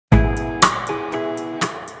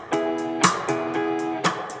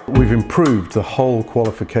We've improved the whole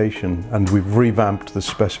qualification and we've revamped the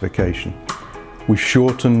specification. We've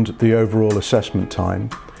shortened the overall assessment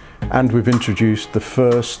time and we've introduced the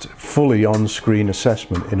first fully on-screen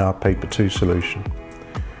assessment in our Paper 2 solution.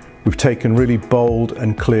 We've taken really bold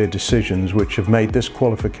and clear decisions which have made this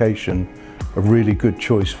qualification a really good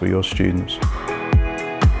choice for your students.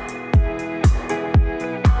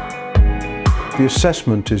 The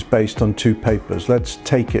assessment is based on 2 papers. Let's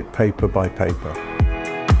take it paper by paper.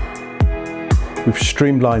 We've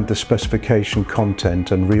streamlined the specification content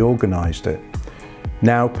and reorganized it.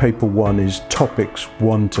 Now paper 1 is topics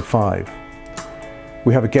 1 to 5.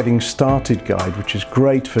 We have a getting started guide which is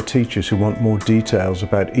great for teachers who want more details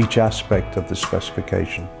about each aspect of the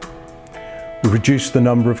specification. We've reduced the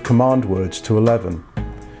number of command words to 11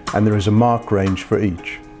 and there is a mark range for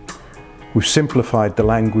each. We've simplified the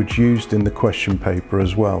language used in the question paper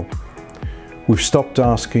as well. We've stopped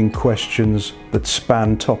asking questions that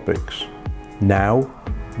span topics. Now,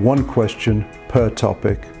 1 question per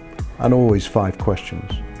topic and always 5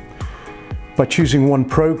 questions. By choosing 1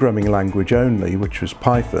 programming language only, which was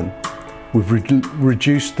Python, we've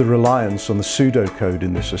reduced the reliance on the pseudocode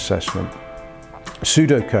in this assessment.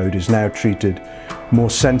 Pseudocode is now treated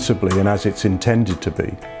more sensibly and as it's intended to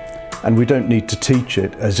be, and we don't need to teach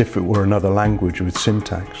it as if it were another language with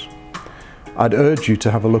syntax. I'd urge you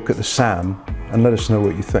to have a look at the SAM and let us know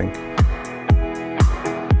what you think.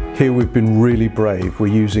 Here we've been really brave.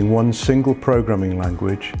 We're using 1 single programming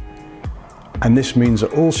language, and this means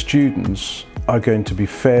that all students are going to be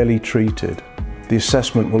fairly treated. The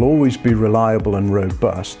assessment will always be reliable and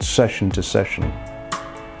robust, session to session.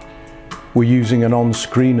 We're using an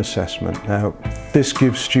on-screen assessment. Now, this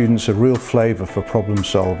gives students a real flavour for problem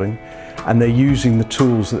solving, and they're using the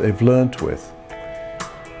tools that they've learnt with.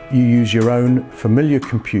 You use your own familiar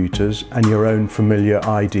computers and your own familiar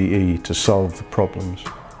IDE to solve the problems.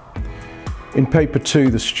 In paper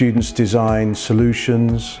 2, the students design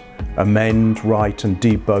solutions, amend, write and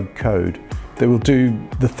debug code. They will do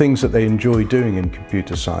the things that they enjoy doing in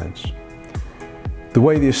computer science. The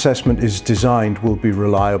way the assessment is designed will be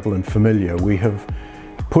reliable and familiar. We have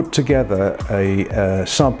put together a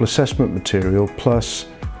sample assessment material plus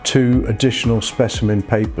 2 additional specimen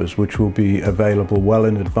papers which will be available well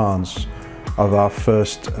in advance of our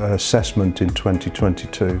first assessment in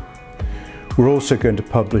 2022. We're also going to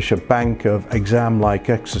publish a bank of exam-like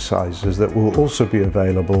exercises that will also be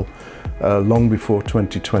available long before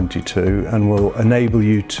 2022 and will enable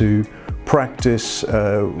you to practice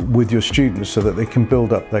with your students so that they can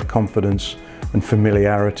build up their confidence and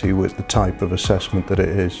familiarity with the type of assessment that it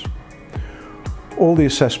is. All the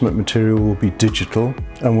assessment material will be digital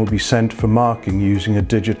and will be sent for marking using a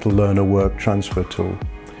digital learner work transfer tool,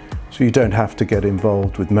 so you don't have to get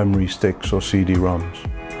involved with memory sticks or CD-ROMs.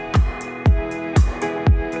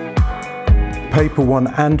 Paper 1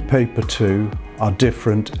 and Paper 2 are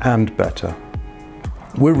different and better.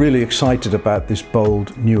 We're really excited about this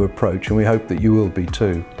bold new approach and we hope that you will be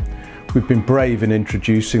too. We've been brave in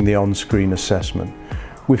introducing the on-screen assessment.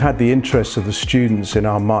 We've had the interests of the students in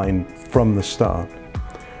our mind from the start.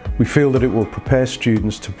 We feel that it will prepare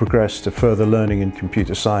students to progress to further learning in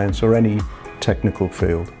computer science or any technical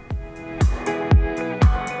field.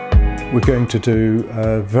 We're going to do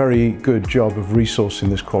a very good job of resourcing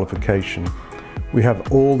this qualification. We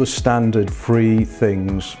have all the standard free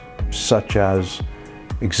things such as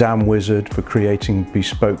Exam Wizard for creating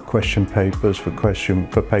bespoke question papers for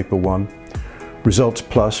paper 1, Results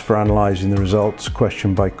Plus for analysing the results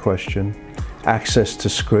question by question, access to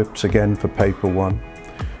scripts again for paper 1,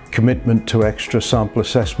 commitment to extra sample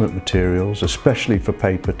assessment materials, especially for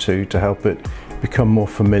paper 2 to help it become more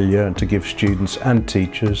familiar and to give students and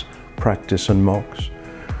teachers practice and mocks.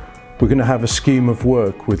 We're going to have a scheme of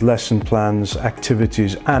work with lesson plans,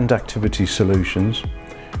 activities and activity solutions.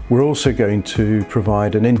 We're also going to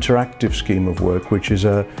provide an interactive scheme of work, which is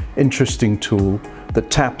an interesting tool that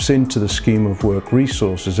taps into the scheme of work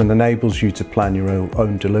resources and enables you to plan your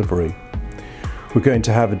own delivery. We're going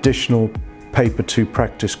to have additional paper 2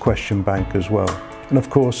 practice question bank as well. And of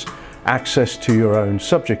course, access to your own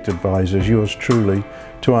subject advisors, yours truly,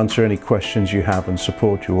 to answer any questions you have and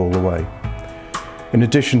support you all the way. In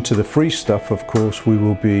addition to the free stuff, of course, we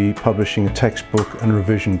will be publishing a textbook and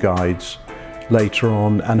revision guides later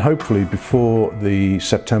on and hopefully before the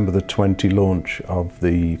September the 20 launch of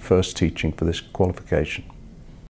the first teaching for this qualification.